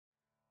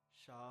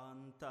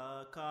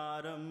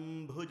शान्ताकारं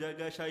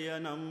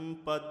भुजगशयनं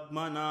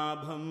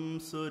पद्मनाभं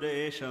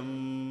सुरेशं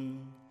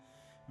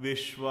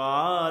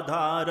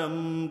विश्वाधारं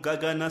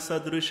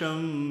गगनसदृशं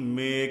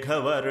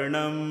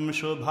मेघवर्णं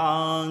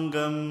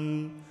शुभांगं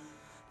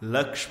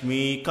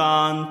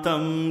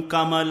लक्ष्मीकान्तं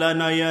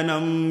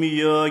कमलनयनं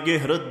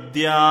योगिहृद्यानगम्यं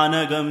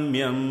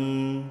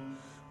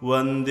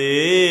वन्दे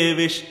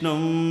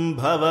विष्णुं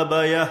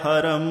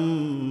भवभयहरं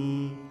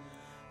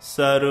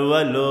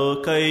सर्वलोकैकनाथम्।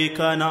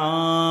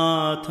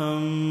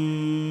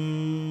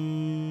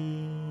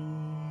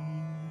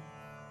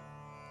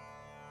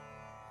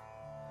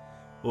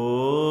 ॐ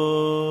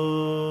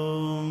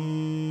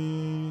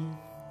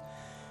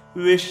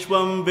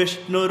विश्वं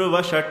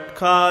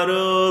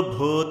विष्णुर्वषट्कारो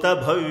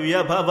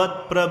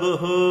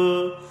भूतभव्यभवत्प्रभुः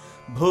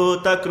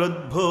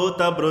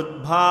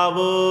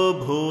भूतकृद्भूतभृद्भावो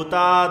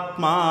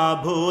भूतात्मा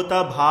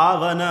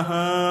भूतभावनः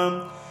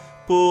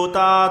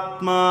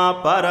पूतात्मा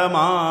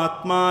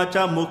परमात्मा च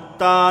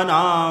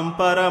मुक्तानां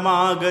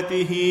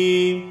परमागतिः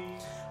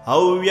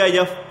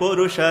अव्ययः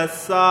पुरुषः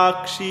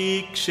साक्षी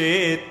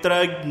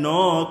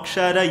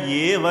क्षेत्रज्ञोऽक्षर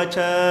एव च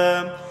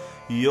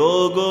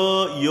योगो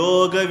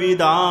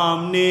योगविदां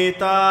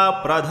नेता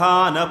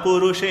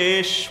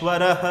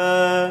प्रधानपुरुषेश्वरः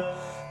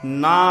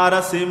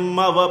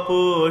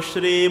नारसिंहवपुः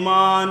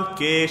श्रीमान्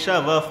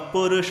केशवः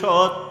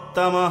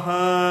पुरुषोत्तमः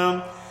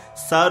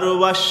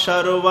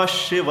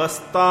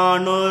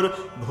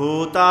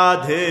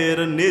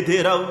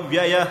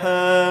सर्वशिवस्ताणुर्भूताधिर्निधिरव्ययः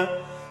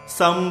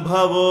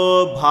सम्भवो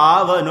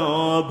भावनो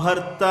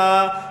भर्ता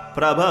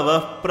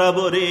प्रभवः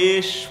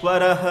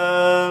प्रभुरीश्वरः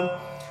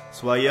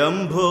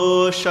स्वयंभू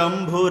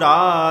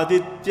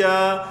शम्भुरादित्य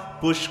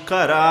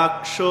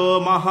पुष्कराक्षो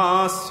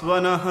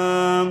महास्वनः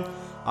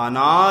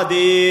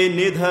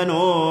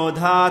अनादिनिधनो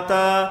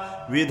धाता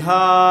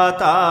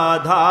विधाता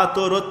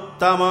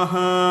धातुरुत्तमः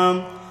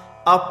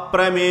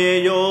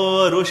अप्रमेयो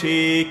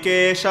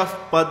ऋषिकेशः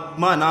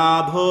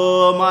पद्मनाभो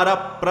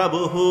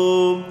मरप्रभुः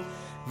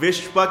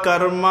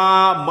विश्वकर्मा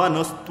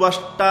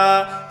मनुस्त्वष्टा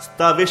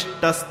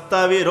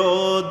स्तविष्टस्तविरो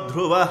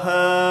ध्रुवः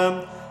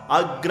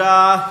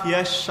अग्राह्य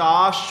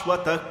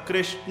शाश्वत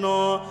कृष्णो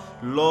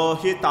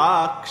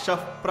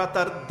लोहिताक्षः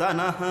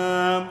प्रतर्दनः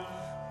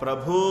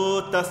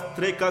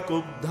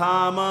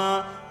प्रभूतस्त्रिककुब्धाम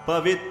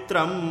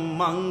पवित्रं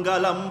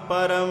मङ्गलं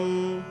परम्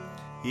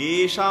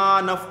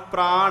ईशानः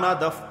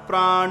प्राणदः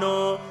प्राणो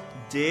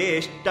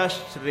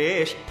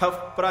ज्येष्ठश्रेष्ठः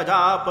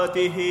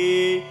प्रजापतिः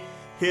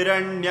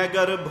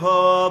हिरण्यगर्भो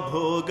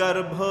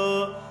भूगर्भो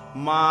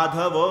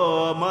माधवो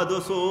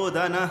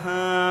मधुसूदनः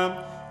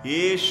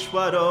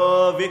ईश्वरो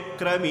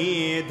विक्रमी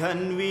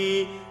धन्वी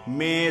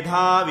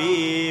मेधावी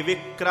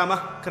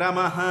विक्रमः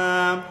क्रमः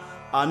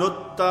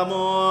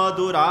अनुत्तमो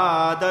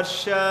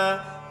दुरादर्श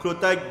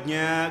कृतज्ञ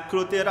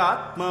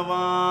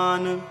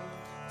कृतिरात्मवान्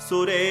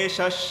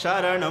सुरेशः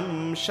शरणं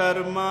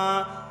शर्म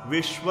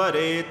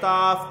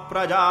विश्वरेताः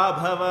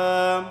प्रजाभव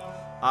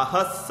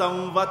अहः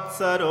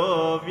संवत्सरो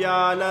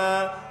व्याल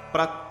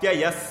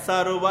प्रत्ययः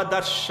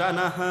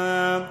सर्वदर्शनः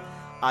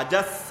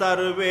अजः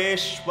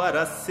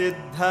सर्वेश्वरः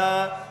सिद्ध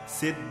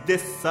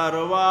सिद्धिः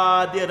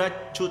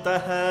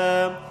सर्वादिरच्युतः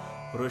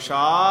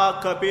वृषा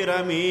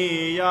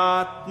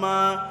कपिरमीयात्मा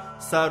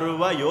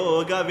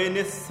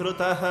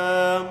सर्वयोगविनिःसृतः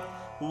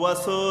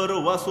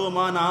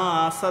वसुर्वसुमना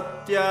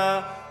सत्य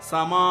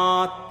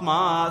समात्मा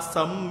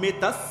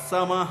सम्मितः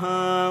समः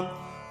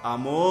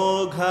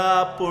अमोघ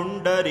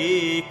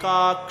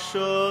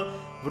पुण्डरीकाक्षो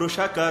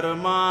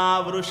वृषकर्मा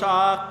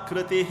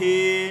वृषाकृतिः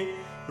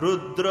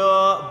रुद्रो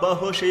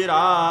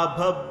बहुशिरा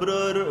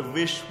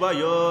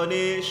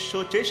भभ्रुर्विश्वयोनिः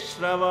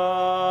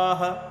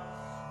शुचिश्रवाः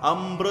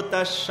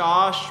अमृतः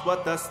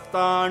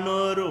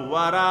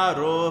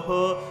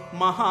शाश्वतस्ताणुर्वरारोहो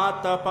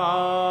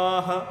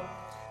महातपाः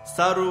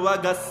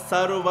सर्वगः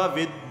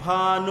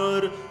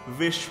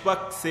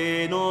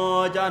सर्वविद्भानुर्विश्वक्सेनो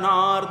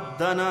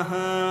जनार्दनः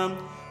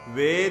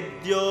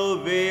वेद्यो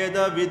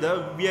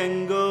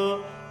वेदविदव्यङ्गो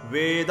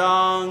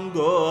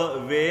वेदाङ्गो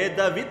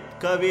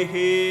वेदवित्कविः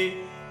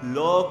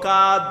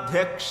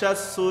लोकाध्यक्षः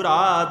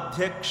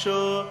सुराध्यक्षो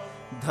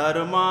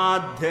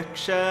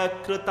धर्माध्यक्ष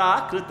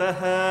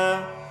कृताकृतः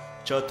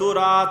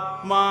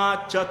चतुरात्मा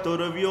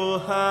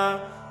चतुर्व्यूह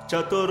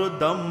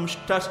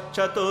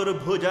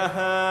चतुर्दंष्टश्चतुर्भुजः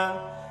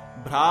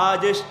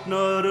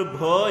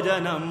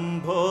भ्राजिष्णुर्भोजनं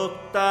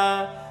भोक्ता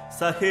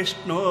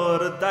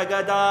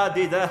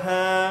सहिष्णुर्दगदादिदः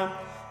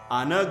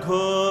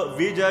अनघो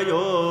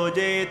विजयो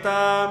जेता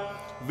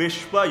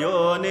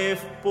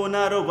विश्वयोनिः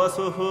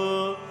पुनर्वसुः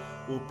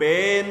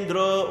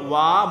उपेन्द्रो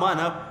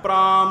वामनप्रांशुरमोघ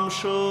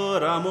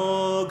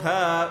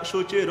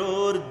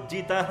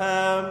शुचिरोर्जितः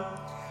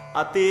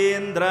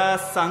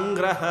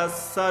अतीन्द्रसङ्ग्रहः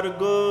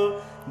सर्गो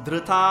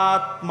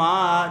धृतात्मा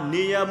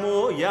नियमो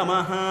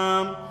यमः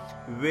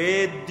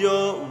वेद्यो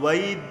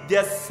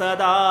वैद्यः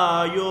सदा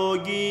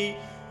योगी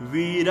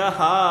वीरः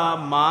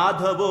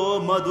माधवो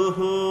मधुः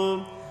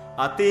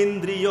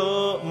अतीन्द्रियो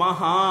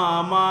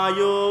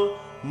महामायो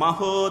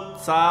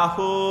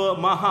महोत्साहो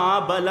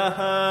महाबलः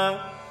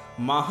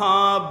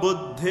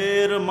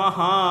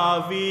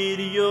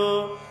महाबुद्धिर्महावीर्यो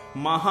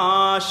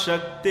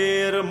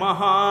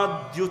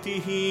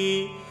महाशक्तिर्महाद्युतिः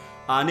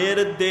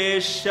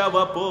अनिर्देश्य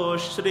वपो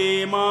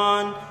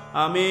श्रीमान्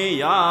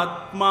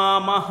अमेयात्मा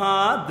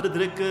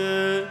महादृदृक्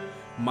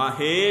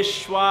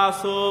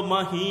महेश्वासो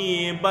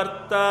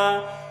महीभर्ता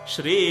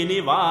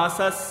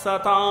श्रीनिवासः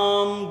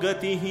सतां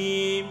गतिः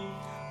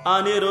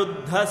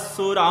अनिरुद्धः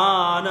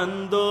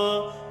सुरानन्दो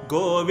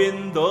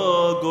गोविन्दो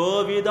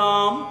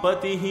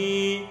गोविदाम्पतिः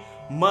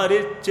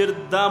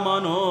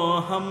मरिच्चिर्दमनो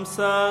हंस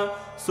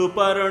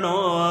सुपर्णो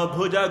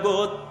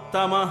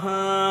भुजगोत्तमः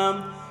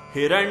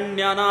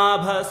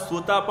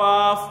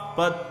हिरण्यनाभसुतपाः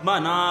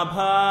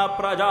पद्मनाभा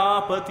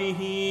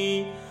प्रजापतिः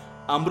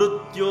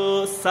अमृत्यो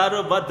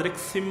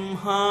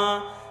सर्वदृक्सिंह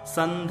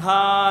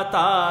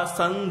सन्धाता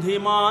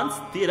सन्धिमान्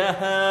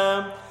स्थिरः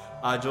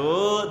अजो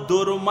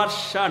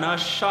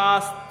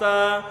दुर्मर्शनशास्त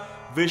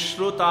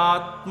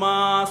विश्रुतात्मा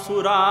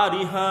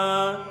सुरारिः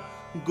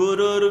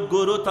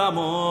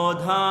गुरुर्गुरुतमो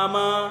धाम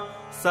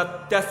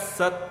सत्यः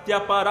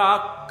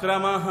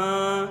सत्यपराक्रमः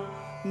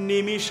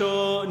निमिषो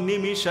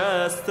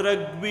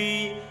निमिषस्रग्वी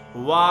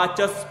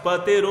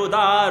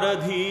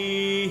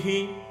वाचस्पतिरुदारधीः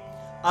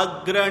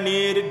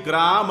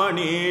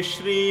अग्रणीर्ग्रामणे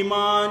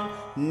श्रीमान्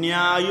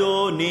न्यायो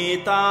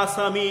नेता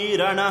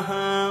समीरणः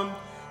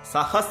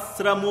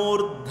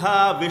सहस्रमूर्धा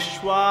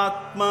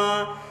विश्वात्मा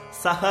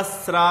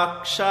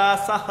सहस्राक्षा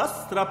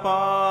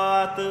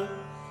सहस्रपात्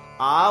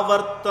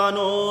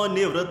आवर्तनो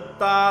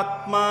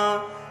निवृत्तात्मा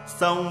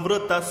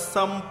संवृतः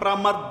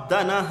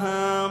संप्रमर्दनः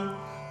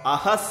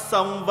अहः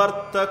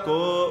संवर्तको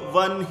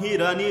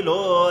वह्निरनिलो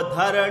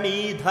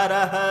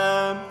धरणीधरः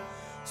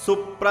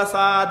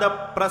सुप्रसाद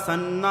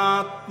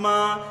प्रसन्नात्मा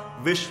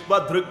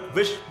विश्वधृग्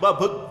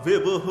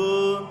विश्वभुग्विभुः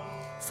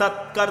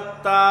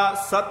सत्कर्ता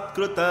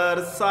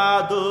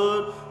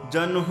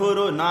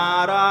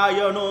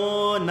सत्कृतर्साधुर्जह्नुर्नारायणो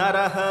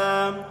नरः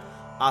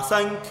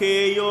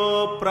असंख्येयो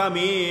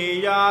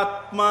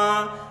प्रमेयात्मा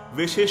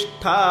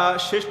विशिष्टा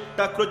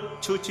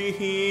शिष्टकृच्छुचिः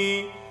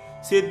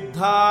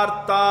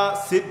सिद्धार्ता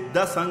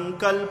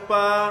सिद्धसंकल्प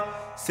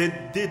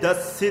सिद्धिदः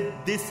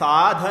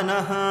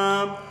सिद्धिसाधनः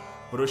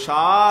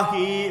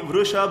वृषाहि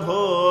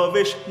वृषभो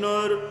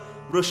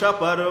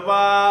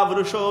विष्णुर्वृषपर्वा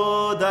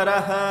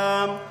वृषोदरः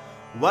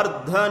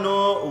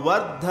वर्धनो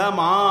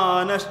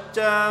वर्धमानश्च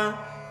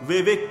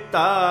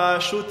विविक्ता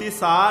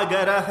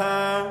श्रुतिसागरः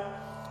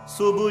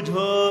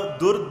सुबुधो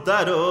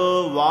दुर्धरो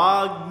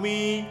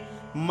वाग्मी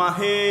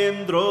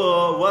महेन्द्रो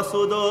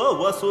वसुदो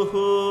वसुः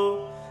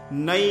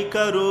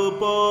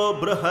नैकरूपो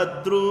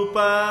बृहद्रूप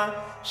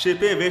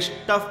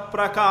शिपिविष्टः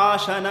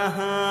प्रकाशनः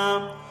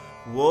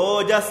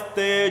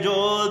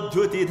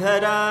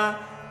ओजस्तेजोद्युतिधर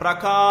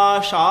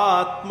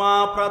प्रकाशात्मा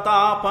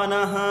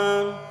प्रतापनः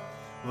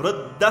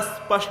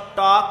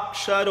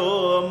वृद्धस्पष्टाक्षरो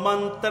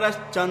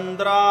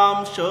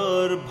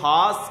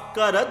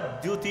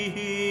मन्त्रश्चन्द्रांशुर्भास्करद्युतिः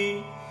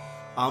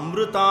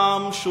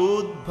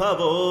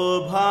अमृतांशूद्भवो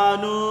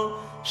भानु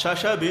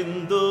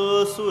शशबिन्दु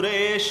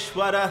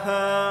सुरेश्वरः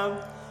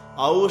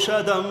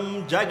औषधं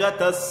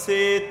जगतः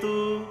सेतु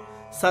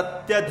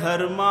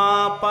सत्यधर्मा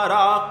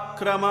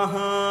पराक्रमः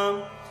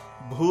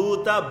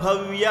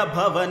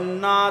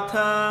भूतभव्यभवन्नाथ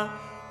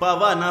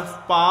पवनः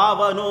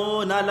पावनो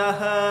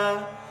नलः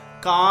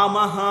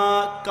कामः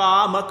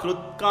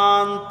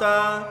कामकृत्कान्त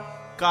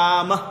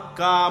कामः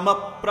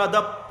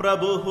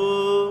कामप्रदप्रभुः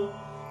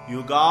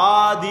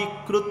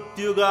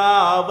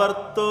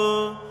युगादिकृत्युगावर्तो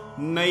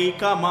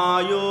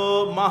नैकमायो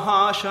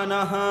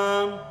महाशनः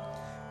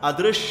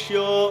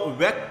अदृश्यो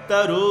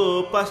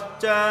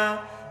व्यक्तरूपश्च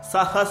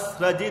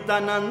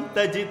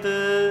सहस्रजितनन्तजित्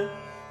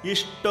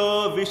इष्टो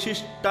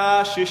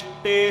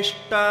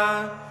विशिष्टाशिष्टेष्ट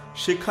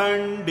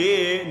शिखण्डे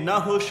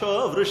नहुषो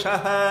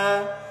वृषः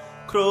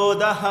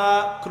क्रोधः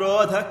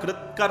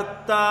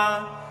क्रोधकृत्कर्ता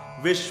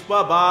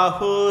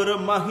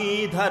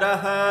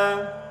विश्वबाहुर्महीधरः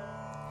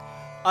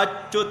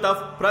अच्युतः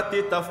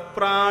प्रतितः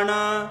प्राण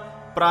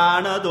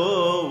प्राणदो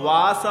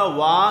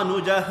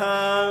वासवानुजः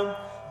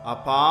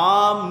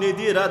अपां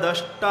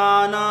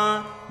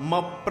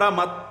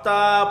निधिरदष्टानमप्रमत्ता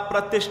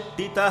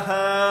प्रतिष्ठितः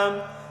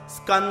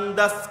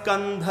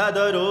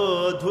स्कन्दस्कन्धधरो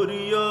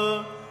धुर्यो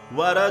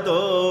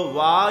वरदो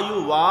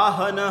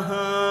वायुवाहनः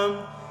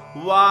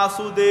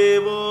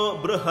वासुदेवो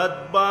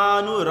बृहद्भानुरादिदेवा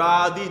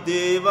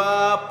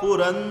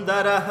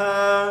पुरन्दरः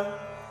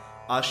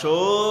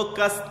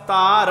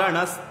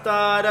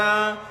अशोकस्तारणस्तार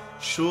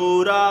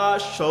शूरा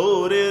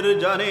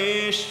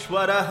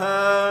शौरिर्जनेश्वरः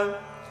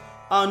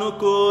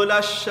अनुकूलशतावर्त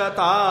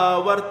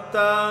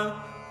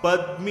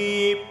पद्मी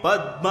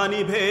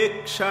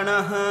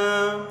पद्मनिभेक्षणः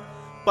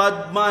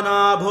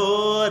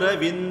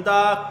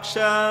पद्मनाभोरविन्दाक्ष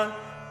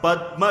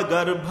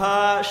पद्मगर्भा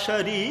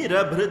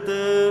शरीरभृत्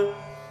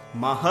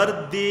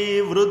महर्दि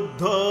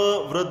वृद्धो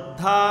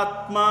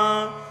वृद्धात्मा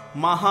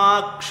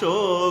महाक्षो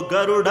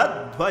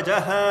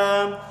गरुडध्वजः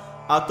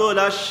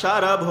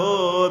अतुलशरभो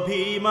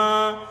भीम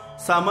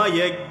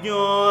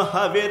समयज्ञो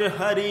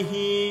हविर्हरिः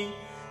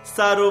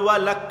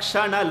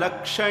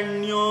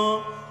सर्वलक्षणलक्षण्यो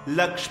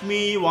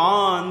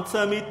लक्ष्मीवान्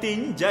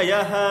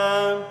समितिञ्जयः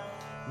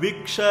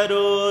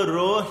विक्षरो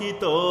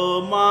रोहितो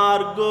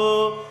मार्गो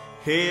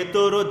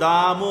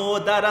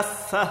हेतुर्दामोदरः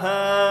सः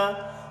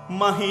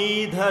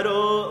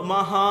महीधरो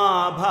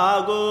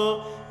महाभागो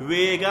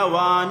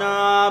वेगवानामिताशनः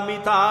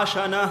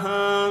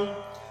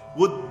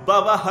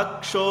उद्भवः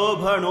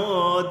क्षोभणो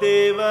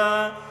देव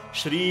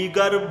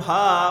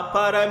श्रीगर्भा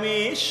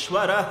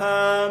परमेश्वरः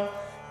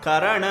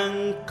करणं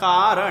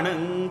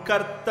कारणं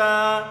कर्ता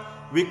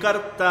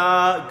विकर्ता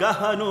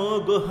गहनो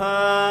गुहा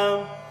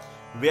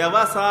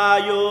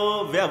व्यवसायो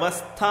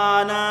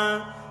व्यवस्थान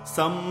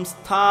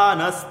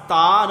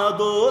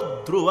संस्थानस्तानदो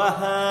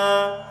ध्रुवः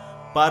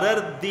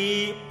परर्दी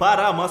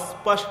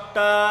परमस्पष्ट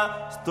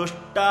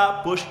स्तुष्ट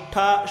पुष्ट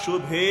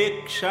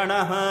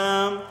शुभेक्षणः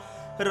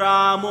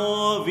रामो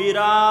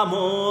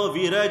विरामो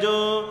विरजो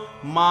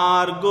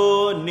मार्गो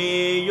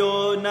नेयो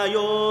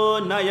नयो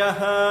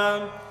नयः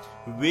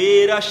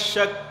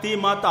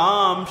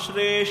वीरशक्तिमतां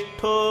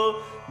श्रेष्ठो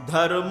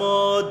धर्मो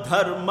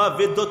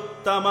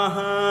धर्मविदुत्तमः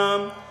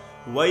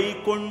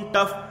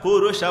वैकुण्ठः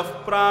पुरुषः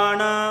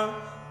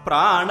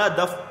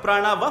प्राणदः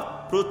प्रणवः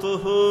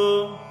पृथुः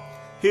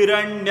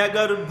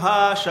हिरण्यगर्भा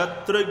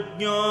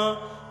शत्रुघ्नो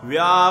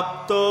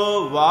व्याप्तो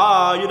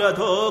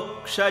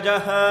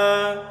वायुरधोक्षजः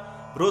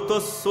ऋतुः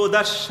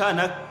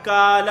सुदर्शनः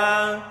काल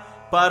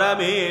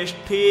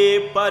परमेष्ठी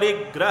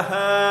परिग्रह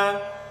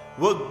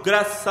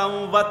उग्रः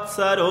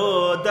संवत्सरो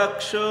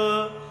दक्षो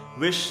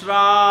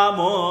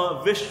विश्रामो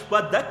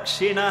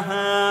विश्वदक्षिणः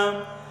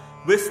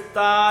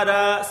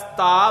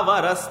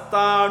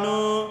विस्तारस्तावरस्ताणु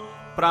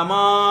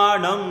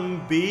प्रमाणं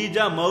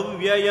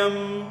बीजमव्ययम्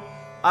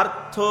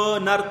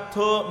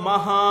अर्थोऽनर्थो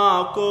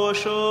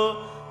महाकोशो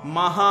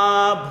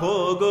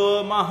महाभोगो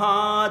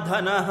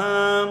महाधनः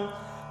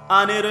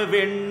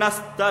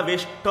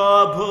अनिर्विण्णस्तविष्टो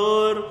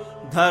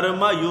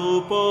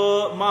भूर्धर्मयूपो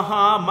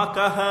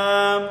महामकः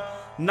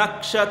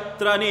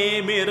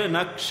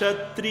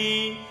नक्षत्रनेमिर्नक्षत्री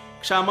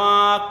क्षमा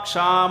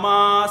क्षामा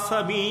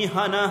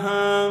समीहनः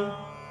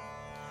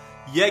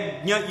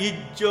यज्ञ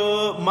इज्जो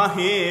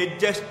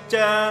महेज्यश्च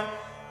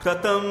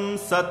कृतं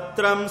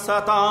सत्रं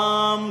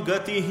सतां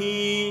गतिः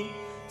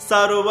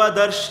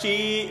सर्वदर्शी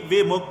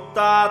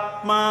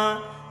विमुक्तात्मा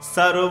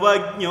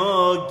सर्वज्ञो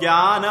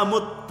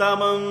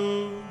ज्ञानमुत्तमम्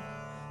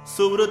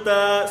सुवृत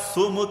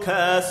सुमुख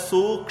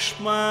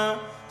सूक्ष्म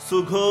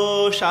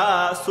सुघोषा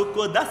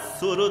सुकुदः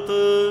सुहृत्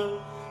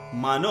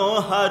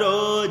मनोहरो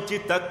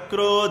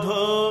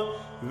जितक्रोधो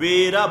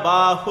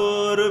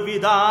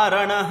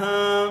वीरबाहुर्विदारणः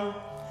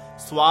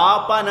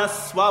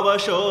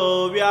स्वापनस्ववशो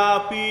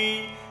व्यापी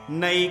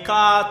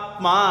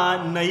नैकात्मा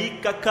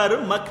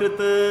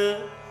नैककर्मकृत्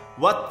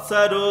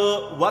वत्सरो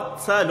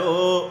वत्सलो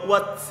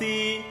वत्सी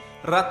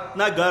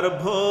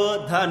रत्नगर्भो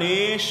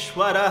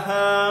धनेश्वरः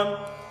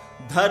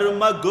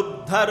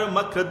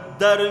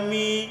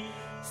धर्मगुप्धर्मकृद्धर्मी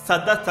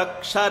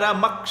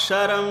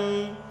सदसक्षरमक्षरम्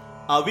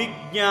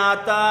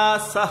अविज्ञाता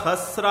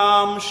सहस्रांशुर्विधाता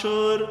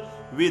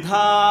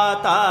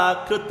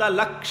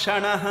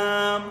कृतलक्षणः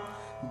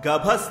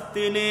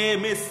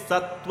गभस्तिनेमिः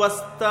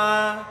सत्त्वस्त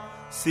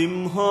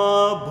सिंहो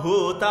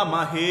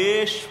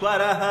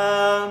भूतमहेश्वरः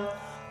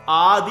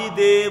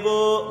आदिदेवो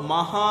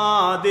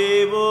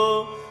महादेवो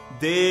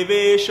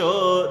देवेशो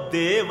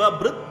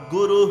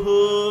देवभृद्गुरुः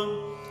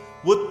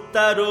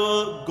उत्तरो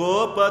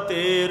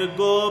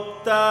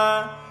गोपतेर्गोप्ता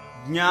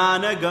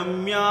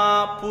ज्ञानगम्या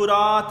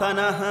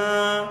पुरातनः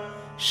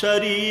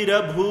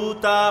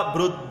शरीरभूता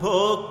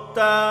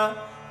भृद्भोक्ता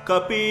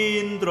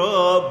कपीन्द्रो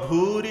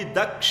भूरि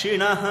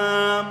दक्षिणः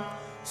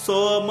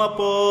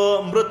सोमपो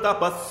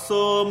मृतपः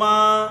सोमा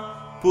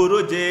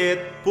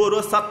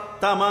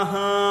पुरुजेत्पुरुसत्तमः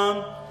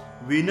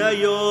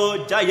विनयो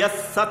जयः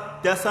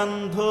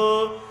सत्यसन्धो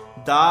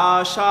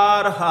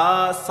दाशार्हा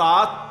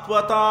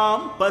सात्वतां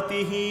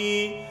पतिः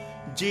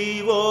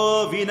जीवो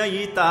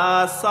विनयिता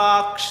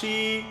साक्षी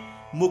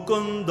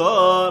मुकुन्दो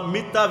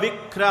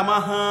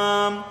मितविक्रमः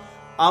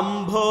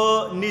अम्भो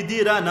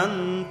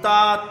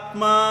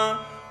निधिरनन्तात्मा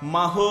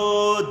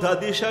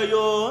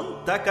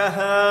महोदधिशयोऽन्तकः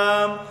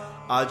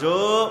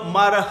अजो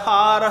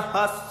मर्हार्ह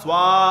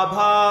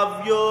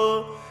स्वाभाव्यो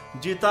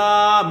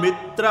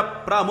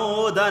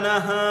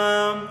जितामित्रप्रमोदनः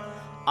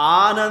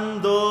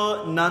आनन्दो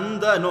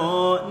नन्दनो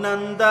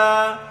नन्द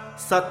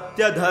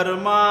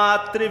सत्यधर्मा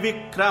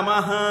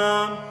त्रिविक्रमः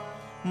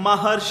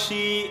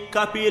महर्षि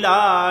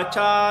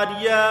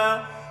कपिलाचार्य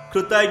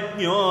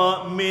कृतज्ञो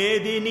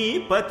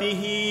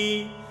मेदिनीपतिः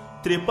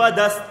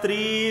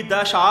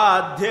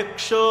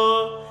त्रिपदस्त्रीदशाध्यक्षो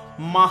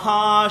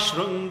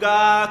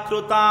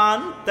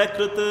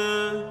महाशृङ्गाकृतान्तकृत्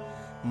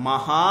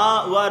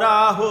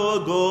महावराहो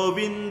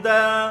गोविन्द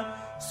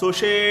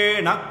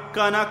सुषेणः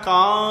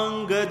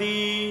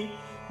कनकाङ्गदी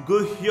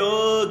गुह्यो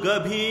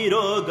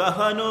गभीरो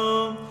गहनो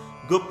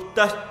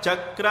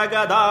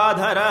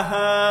गुप्तश्चक्रगदाधरः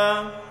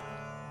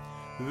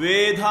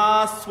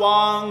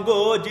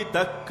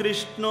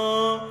वेधास्वाङ्गोजितकृष्णो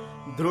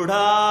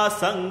दृढा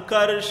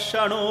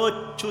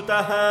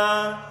सङ्कर्षणोच्युतः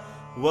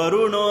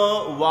वरुणो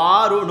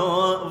वारुणो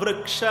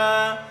वृक्ष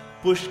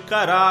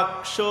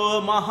पुष्कराक्षो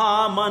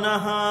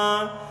महामनः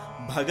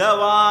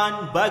भगवान्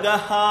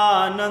भगहा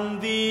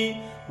नन्दी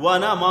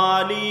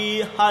वनमाली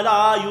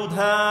हलायुध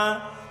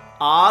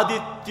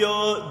आदित्यो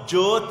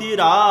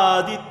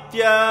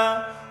ज्योतिरादित्य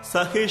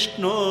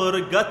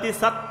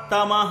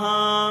सहिष्णुर्गतिसत्तमः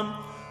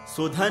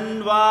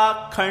सुधन्वा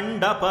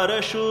खण्डपरशुर्दारुणो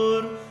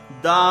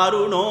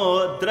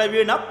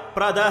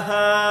द्रविणप्रदः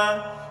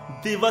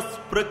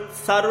दिवस्पृक्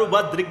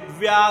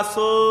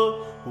सर्वदृग्व्यासो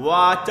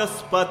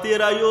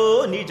वाचस्पतिरयो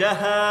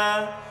निजः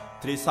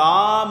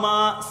त्रिसाम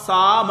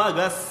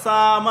सामगः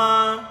साम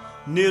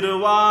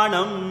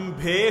निर्वाणं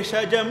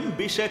भेषजं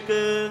बिषक्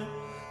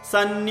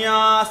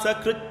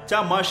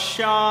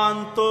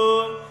सन्न्यासकृच्चमशान्तो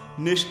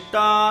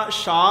निष्ठा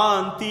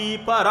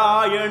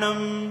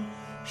शान्तिपरायणम्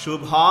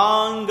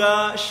शुभांग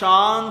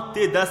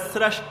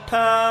शान्तिदस्रष्ट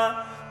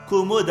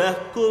कुमुदः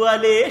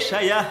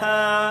कुवलेशयः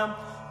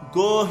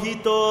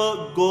गोहितो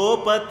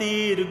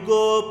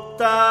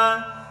गोपतिर्गोप्ता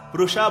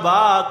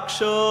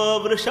वृषभाक्षो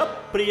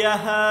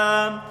वृषप्रियः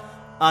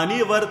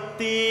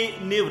अनिवर्ती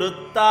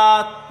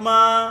निवृत्तात्मा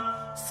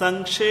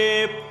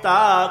संक्षेप्ता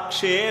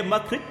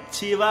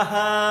क्षेमकृच्छिवः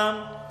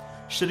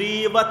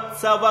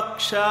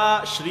श्रीवत्सवक्षा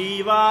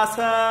श्रीवास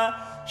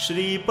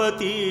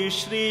श्रीपति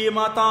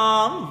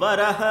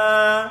श्रीमतांबरः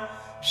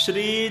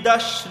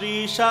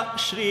श्रीदश्रीश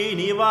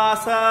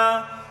श्रीनिवास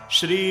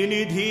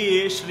श्रीनिधि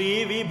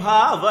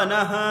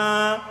श्रीविभावनः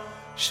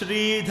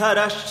श्रीधर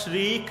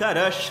श्रीकर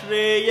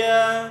श्रेय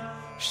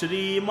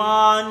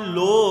श्रीमान्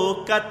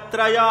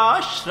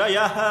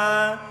लोकत्रयाश्रयः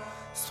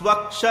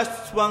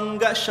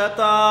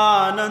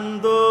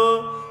स्वक्षस्वङ्गशतानन्दो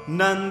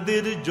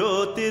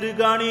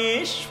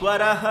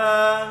नन्दिर्ज्योतिर्गणेश्वरः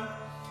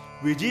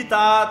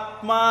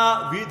विजितात्मा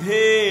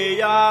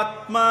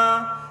विधेयात्मा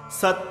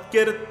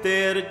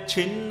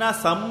सत्कीर्तिर्छिन्न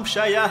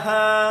संशयः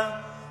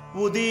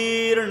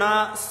उदीर्ण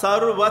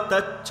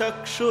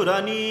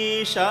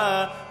सर्वतच्चक्षुरनीश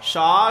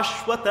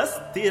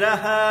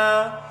शाश्वतस्थिरः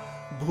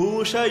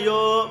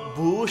भूषयो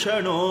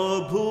भूषणो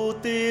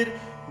भूतिर्विशोका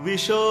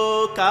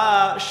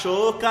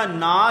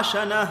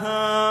शोकनाशनः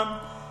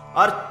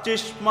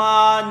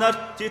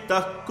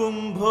अर्चिष्मानर्चितः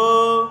कुम्भो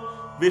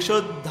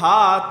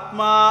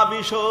विशुद्धात्मा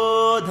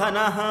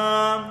विशोधनः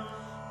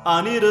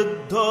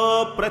अनिरुद्धो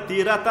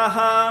प्रतिरतः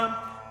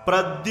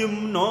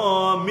प्रद्युम्नो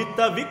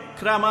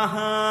मितविक्रमः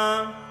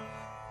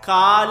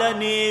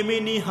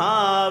कालनेमिनिः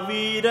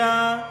वीर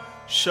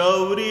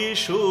शौरी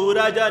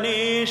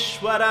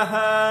शूरजनेश्वरः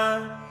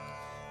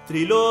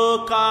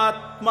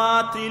त्रिलोकात्मा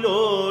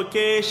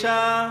त्रिलोकेश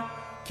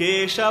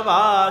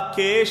केशवा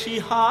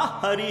केशिहा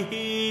हरिः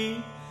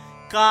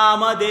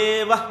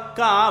कामदेवः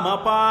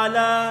कामपाल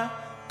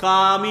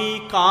कामी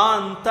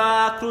कान्ता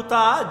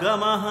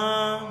कृतागमः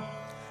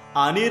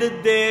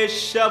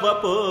अनिर्देश्य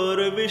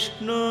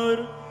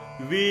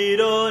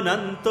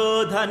वपुर्विष्णुर्वीरोऽनन्तो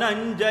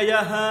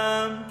धनञ्जयः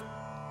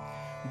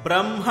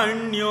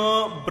ब्रह्मण्यो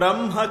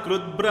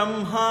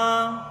ब्रह्मकृद्ब्रह्मा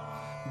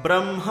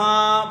ब्रह्मा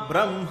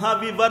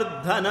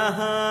ब्रह्मविवर्धनः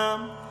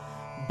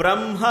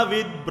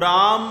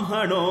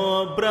ब्रह्मविद्ब्राह्मणो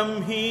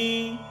ब्रह्मी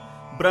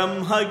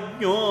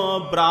ब्रह्मज्ञो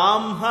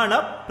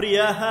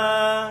ब्राह्मणप्रियः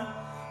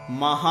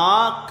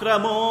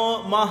महाक्रमो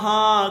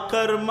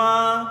महाकर्मा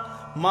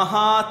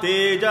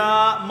महातेजा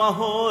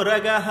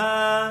महोरगः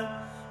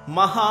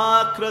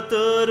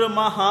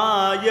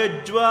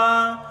महाक्रतुर्महायज्वा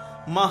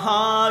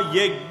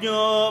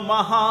महायज्ञो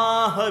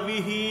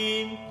महाहविः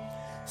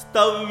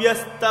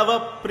स्तव्यस्तव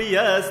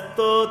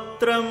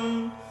प्रियस्तोत्रम्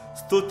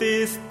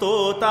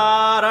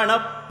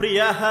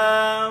स्तुतिस्तोतारणप्रियः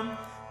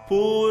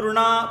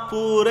पूर्णा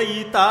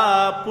पूरयिता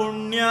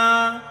पुण्या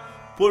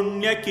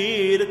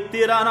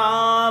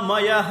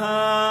पुण्यकीर्तिरनामयः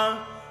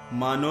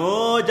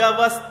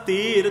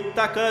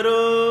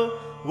मनोजवस्तीर्थकरो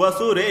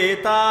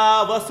वसुरेता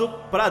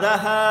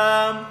वसुप्रदः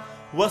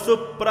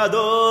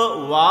वसुप्रदो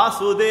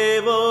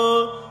वासुदेवो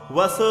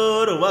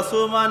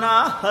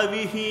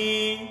वसुर्वसुमनाहविः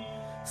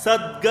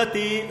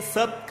सद्गति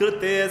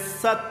सत्कृते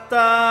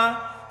सत्ता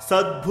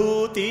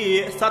सद्भूति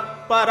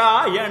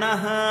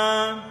सत्परायणः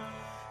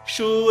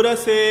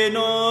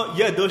शूरसेनो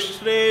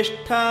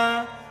यदुश्रेष्ठ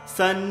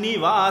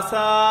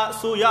सन्निवासा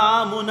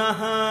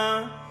सुयामुनः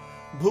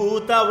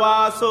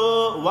भूतवासो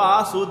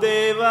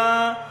वासुदेव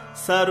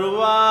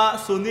सर्वा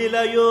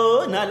सुनिलयो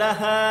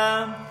नलः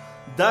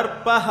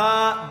दर्पः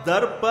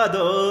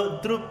दर्पदो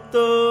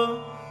दृप्तो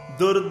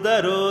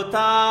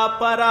दुर्धरोता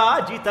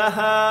पराजितः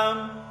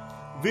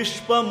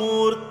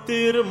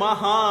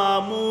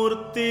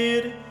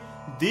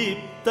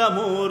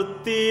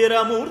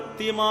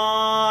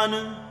विश्वमूर्तिर्महामूर्तिर्दीप्तमूर्तिरमूर्तिमान्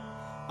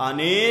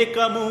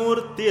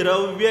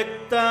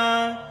अनेकमूर्तिरव्यक्त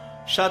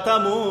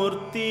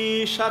शतमूर्ति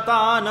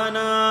शतानन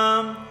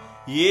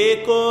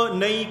एको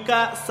नैक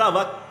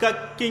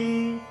सवक्किं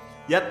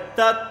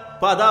यत्तत्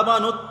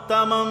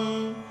पदमनुत्तमं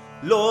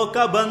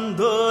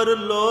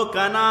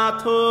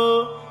लोकबन्धुर्लोकनाथो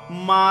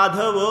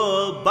माधवो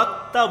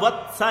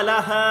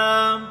भक्तवत्सलः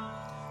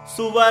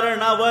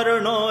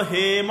सुवर्णवर्णो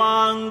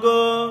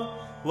हेमांगो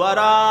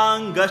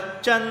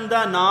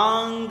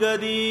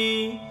वरांगश्चन्दनांगदी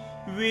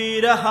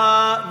वीरः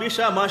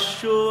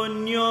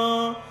विषमशून्यो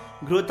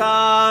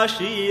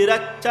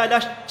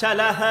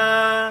घृताशीरच्चलश्चलः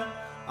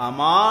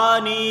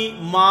अमानी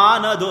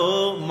मानदो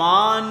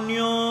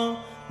मान्यो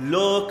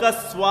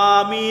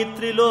लोकस्वामी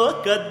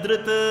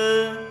त्रिलोकधृत्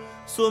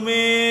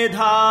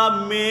सुमेधा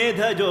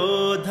मेधजो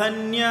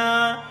धन्य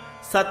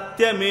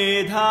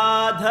सत्यमेधाधराधरः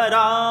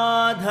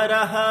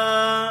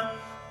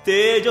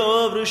तेजो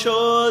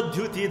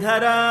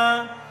वृषोद्युतिधर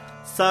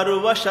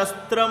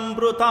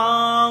सर्वशस्त्रमृतां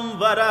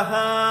वरः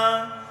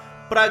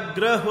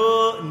प्रग्रहो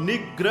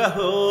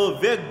निग्रहो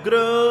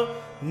व्यग्रो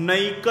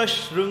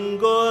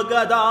नैकशृङ्गो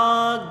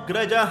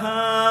गदाग्रजः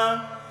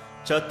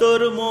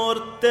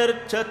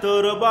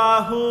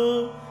चतुर्मूर्तिर्चतुर्बाहु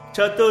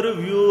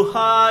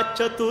चतुर्व्यूहा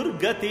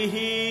चतुर्गतिः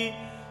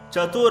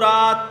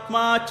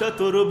चतुरात्मा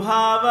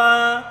चतुर्भाव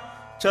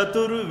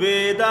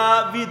चतुर्वेदा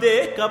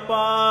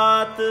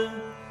विदेकपात्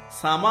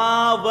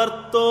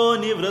समावर्तो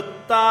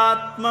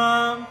निवृत्तात्मा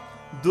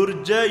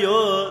दुर्जयो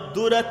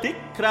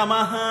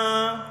दुरतिक्रमः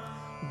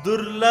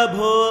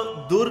दुर्लभो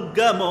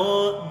दुर्गमो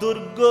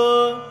दुर्गो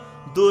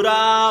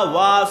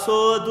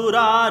दुरावासो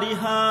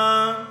दुरारिः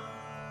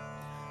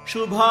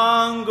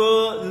शुभांगो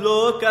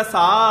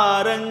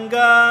लोकसारंग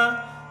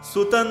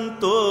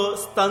सुतंतो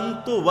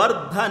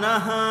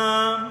स्तंतुवर्धनः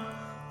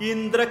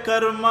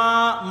इंद्रकर्मा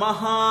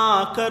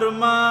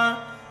महाकर्मा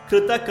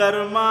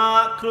कृतकर्मा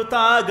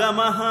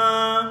कृतागमः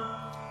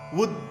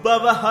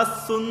उद्भवः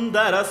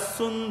सुंदरः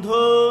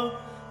सुंदो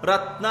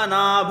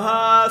रत्ननाभा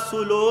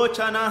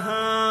सुलोचनः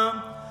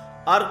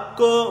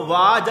अर्को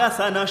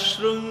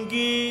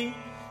वाजसनशृंगी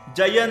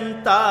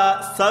जयंता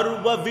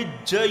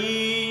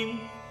सर्वविजयी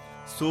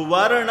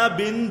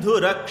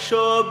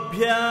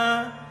सुवर्णबिन्धुरक्षोभ्य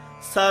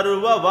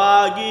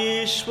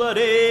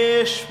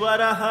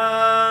सर्ववागीश्वरेश्वरः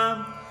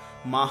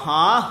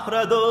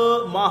महाह्रदो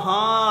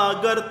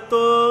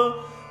महागर्तो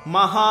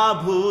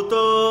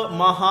महाभूतो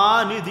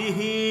महानिधिः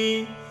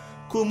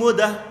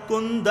कुमुदः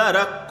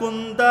कुन्दरः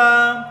कुन्द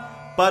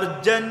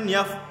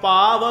पर्जन्यः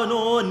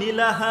पावनो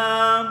निलः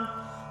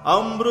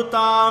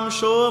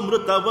अमृतांशो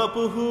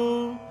मृतवपुः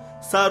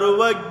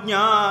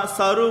सर्वज्ञा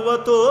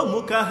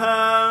सर्वतोमुखः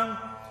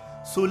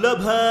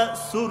सुलभ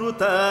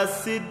सुरुत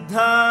सिद्ध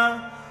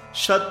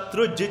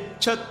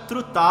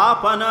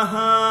शत्रुजिच्छत्रुतापनः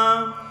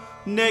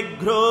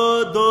नेघ्रो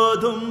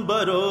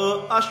दोदुम्बरो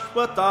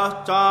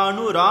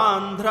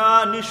अश्वत्थाचाणुरान्ध्रा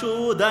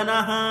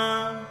निषूदनः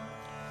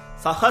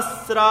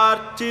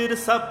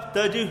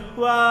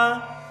सहस्रार्चिर्सप्तजिह्वा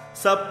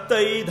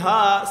सप्तैधा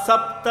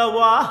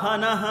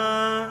सप्तवाहनः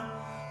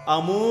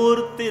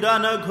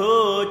अमूर्तिरनघो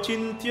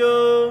चिन्त्यो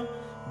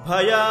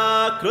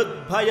भयाकृद्भयनाशनः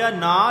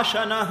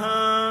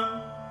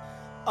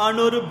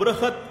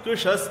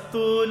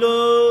अणुर्बृहत्कृशस्तूलो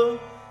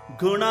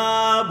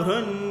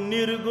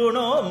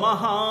गुणाभृन्निर्गुणो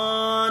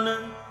महान्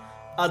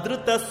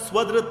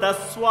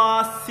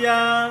अधृतस्वधृतस्वास्य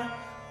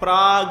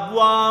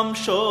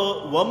प्राग्वांशो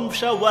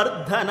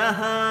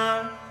वंशवर्धनः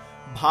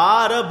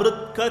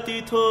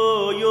भारभृत्कथितो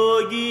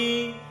योगी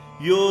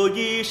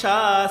योगीशा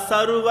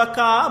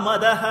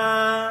सर्वकामदः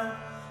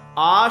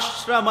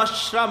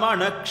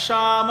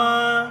आश्रमश्रमणक्षाम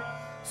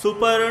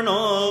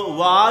सुपर्णो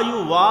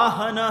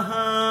वायुवाहनः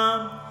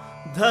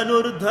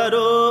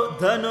धनुर्धरो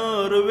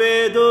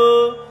धनुर्वेदो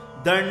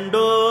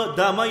दण्डो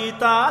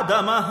दमयिता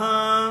दमः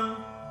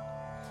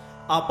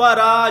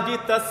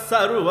अपराजितः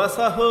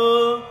सर्वसहो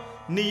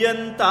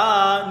नियन्ता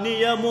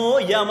नियमो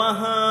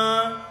यमः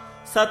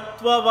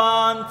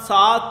सत्त्ववान्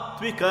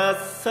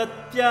सात्विकः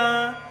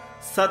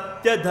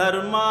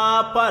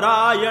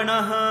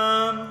सत्यधर्मापरायणः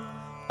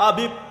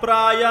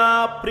अभिप्राया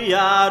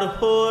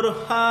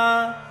प्रियार्होर्हा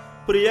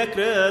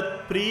प्रियकृत्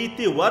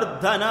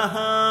प्रीतिवर्धनः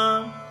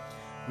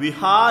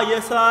विहाय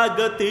सा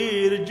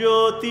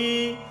गतिर्ज्योति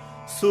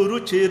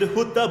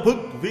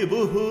सुरुचिर्हुतभुग्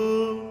विभुः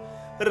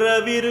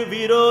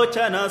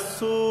रविर्विरोचनः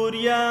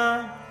सूर्य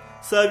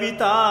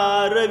सविता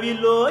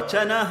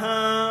रविलोचनः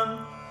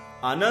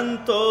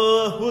अनन्तो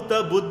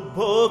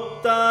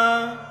हुतबुद्भोक्ता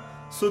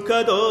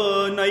सुखदो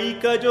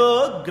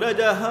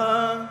नैकजोऽग्रजः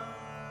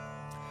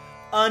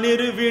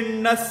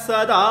अनिर्विण्णः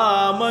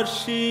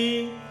सदामर्षि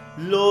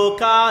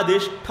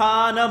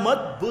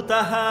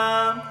लोकाधिष्ठानमद्भुतः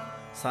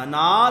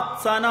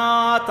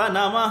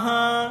सनातनमः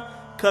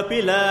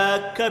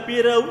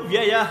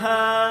कपिलव्ययः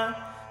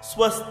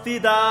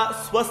स्वस्तिदा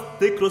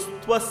स्वस्ति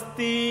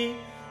कृस्त्वस्ति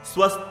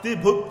स्वस्ति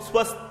भुक्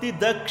स्वस्ति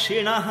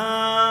दक्षिणः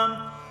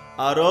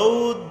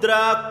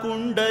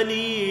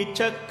अरौद्राकुण्डली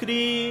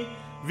चक्री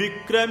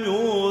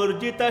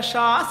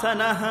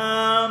विक्रम्योर्जितशासनः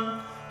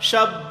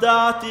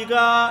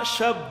शब्दातिगा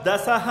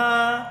शब्दसः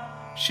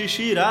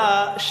शिशिरा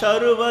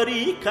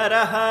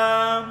शर्वरीकरः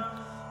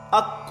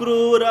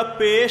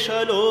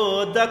अक्रूरपेशलो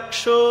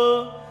दक्षो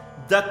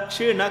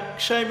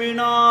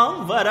दक्षिणक्षमिणां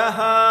वरः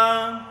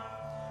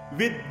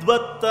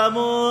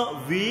विद्वत्तमो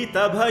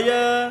वीतभय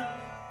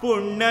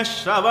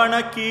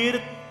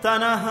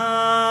पुण्यश्रवणकीर्तनः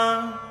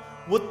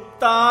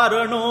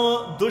उत्तारणो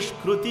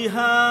दुष्कृतिः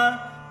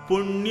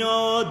पुण्यो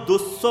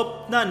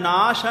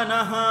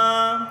दुःस्वप्ननाशनः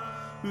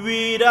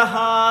वीरः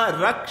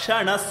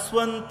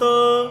रक्षणस्वन्तो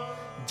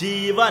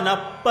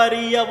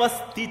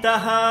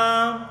जीवनपर्यवस्थितः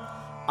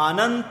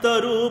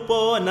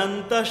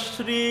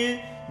अनन्तरूपोऽनन्तश्री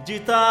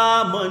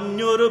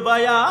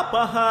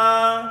जितामन्युर्भयापः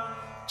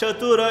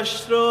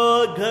चतुरश्रो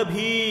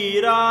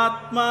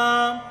गभीरात्मा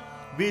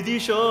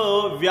विदिशो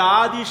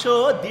व्यादिशो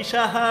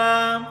दिशः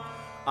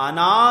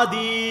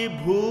अनादि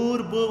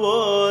भूर्भुवो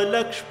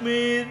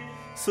लक्ष्मीर्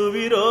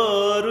सुवीरो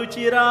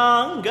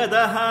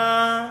रुचिराङ्गदः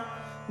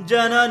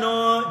जननो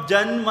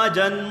जन्म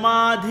जन्माधिर्भीमो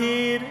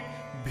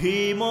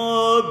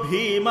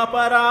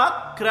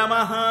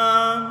भीमपराक्रमः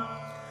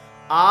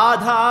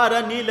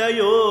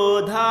आधारनिलयो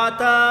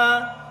धाता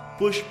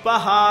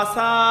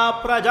पुष्पहासा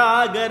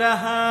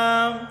प्रजागरः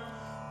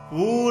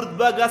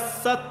ऊर्ध्वगः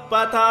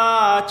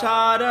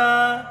सत्पथाचार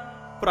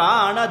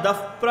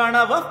प्राणदः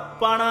प्रणवः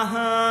पणः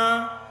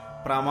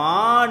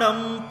प्रमाणं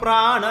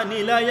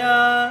प्राणनिलय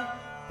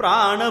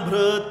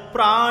प्राणभृत्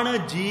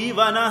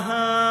प्राणजीवनः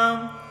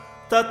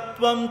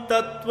तत्त्वं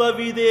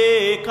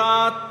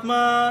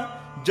तत्त्वविदेकात्मा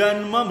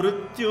जन्म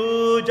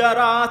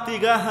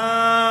मृत्युजरातिगः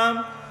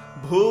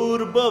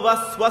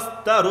भूर्भुवः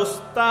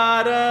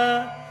स्वस्तरुस्तार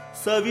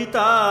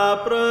सविता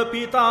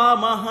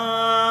प्रपितामहः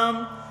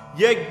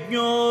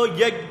यज्ञो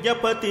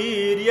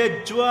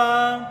यज्ञपतिर्यज्वा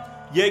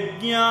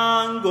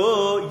यज्ञाङ्गो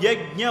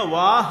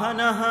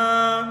यज्ञवाहनः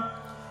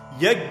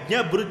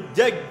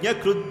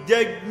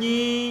यज्ञभृद्यज्ञकृद्यज्ञी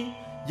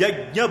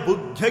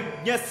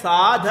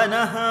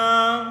यज्ञबुद्ध्यज्ञसाधनः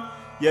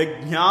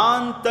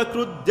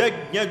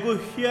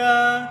यज्ञान्तकृद्यज्ञगुह्य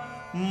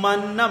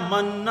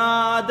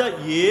मन्नमन्नाद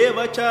एव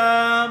च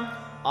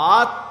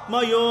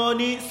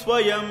आत्मयोनि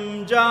स्वयं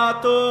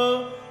जातो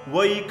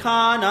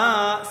वैखाना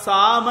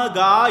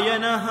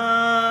सामगायनः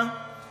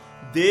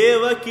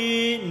देवकी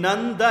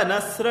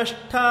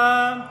नन्दनस्रष्टा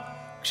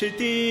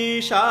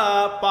क्षितीशा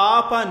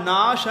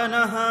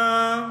पापनाशनः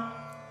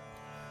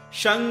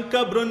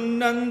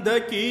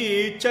शङ्खबृन्नन्दकी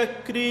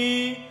चक्री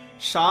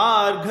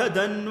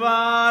शार्घधन्वा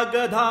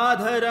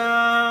गदाधरा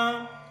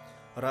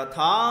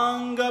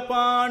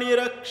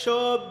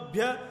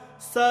रथाङ्गपाणिरक्षोभ्य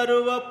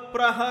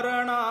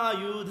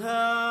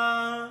सर्वप्रहरणायुधा